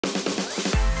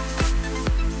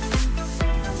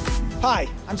Hi,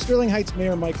 I'm Sterling Heights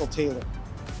Mayor Michael Taylor.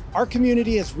 Our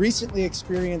community has recently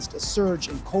experienced a surge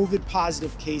in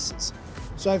COVID-positive cases,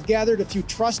 so I've gathered a few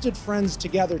trusted friends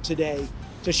together today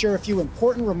to share a few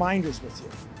important reminders with you.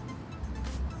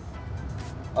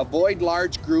 Avoid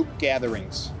large group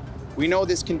gatherings. We know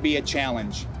this can be a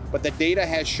challenge, but the data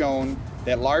has shown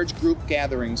that large group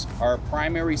gatherings are a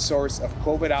primary source of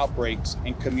COVID outbreaks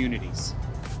in communities.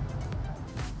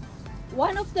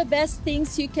 One of the best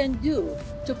things you can do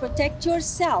to protect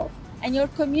yourself and your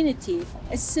community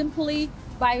is simply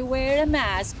by wearing a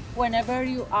mask whenever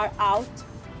you are out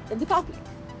in the public.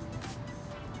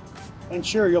 And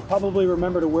sure, you'll probably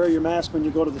remember to wear your mask when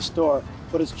you go to the store,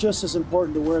 but it's just as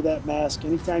important to wear that mask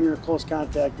anytime you're in close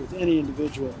contact with any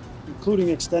individual, including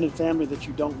extended family that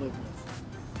you don't live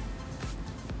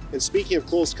with. And speaking of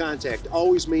close contact,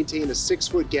 always maintain a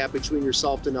 6-foot gap between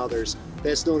yourself and others.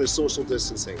 That's known as social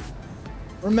distancing.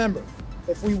 Remember,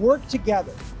 if we work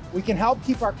together, we can help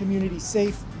keep our community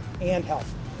safe and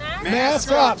healthy.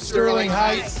 Mask up, Sterling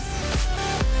Heights!